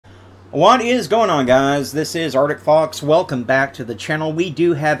What is going on, guys? This is Arctic Fox. Welcome back to the channel. We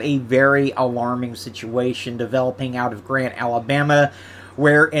do have a very alarming situation developing out of Grant, Alabama,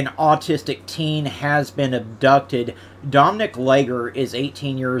 where an autistic teen has been abducted. Dominick is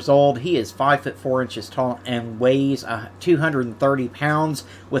 18 years old. He is 5'4" tall and weighs 230 pounds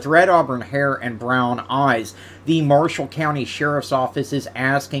with red auburn hair and brown eyes. The Marshall County Sheriff's Office is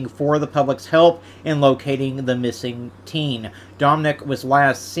asking for the public's help in locating the missing teen. Dominick was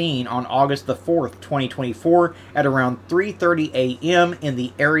last seen on August the 4th, 2024 at around 3:30 a.m. in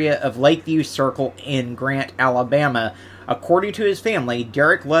the area of Lakeview Circle in Grant, Alabama. According to his family,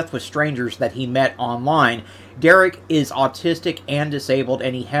 Derek left with strangers that he met online. Derek is autistic and disabled,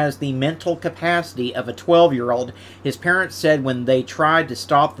 and he has the mental capacity of a 12-year-old. His parents said when they tried to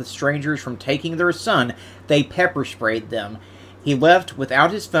stop the strangers from taking their son, they pepper sprayed them. He left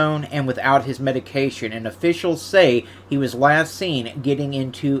without his phone and without his medication, and officials say he was last seen getting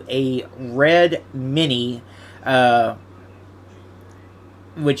into a red Mini,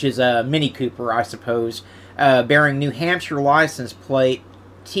 which is a Mini Cooper, I suppose, bearing New Hampshire license plate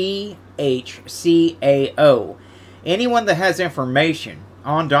THCAO. Anyone that has information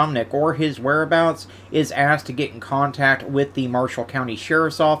on Dominick or his whereabouts is asked to get in contact with the Marshall County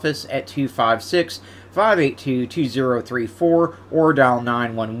Sheriff's Office at 256-582-2034 or dial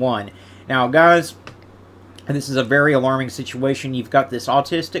 911. Now, guys, this is a very alarming situation. You've got this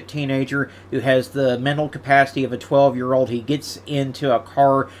autistic teenager who has the mental capacity of a 12-year-old. He gets into a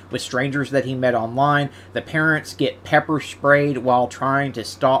car with strangers that he met online. The parents get pepper sprayed while trying to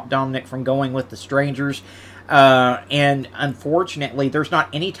stop Dominick from going with the strangers. And unfortunately, there's not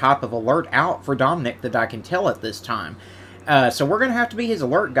any type of alert out for Dominick that I can tell at this time. So we're going to have to be his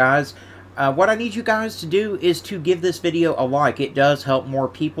alert, guys. What I need you guys to do is to give this video a like. It does help more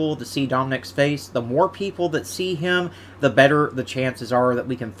people to see Dominick's face. The more people that see him, the better the chances are that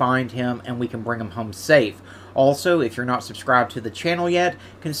we can find him and we can bring him home safe. Also, if you're not subscribed to the channel yet,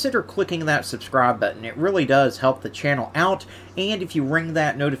 consider clicking that subscribe button. It really does help the channel out, and if you ring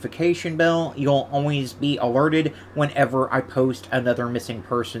that notification bell, you'll always be alerted whenever I post another missing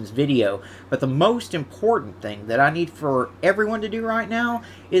persons video. But the most important thing that I need for everyone to do right now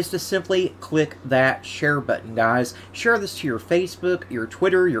is to simply click that share button, guys. Share this to your Facebook, your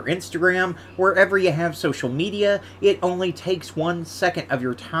Twitter, your Instagram, wherever you have social media. It only takes 1 second of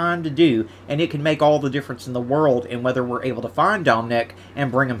your time to do, and it can make all the difference in the world in whether we're able to find Dominick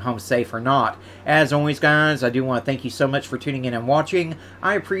and bring him home safe or not. As always, guys, I do want to thank you so much for tuning in and watching.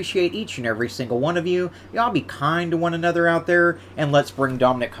 I appreciate each and every single one of you. Y'all be kind to one another out there, and let's bring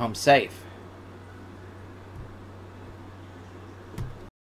Dominick home safe.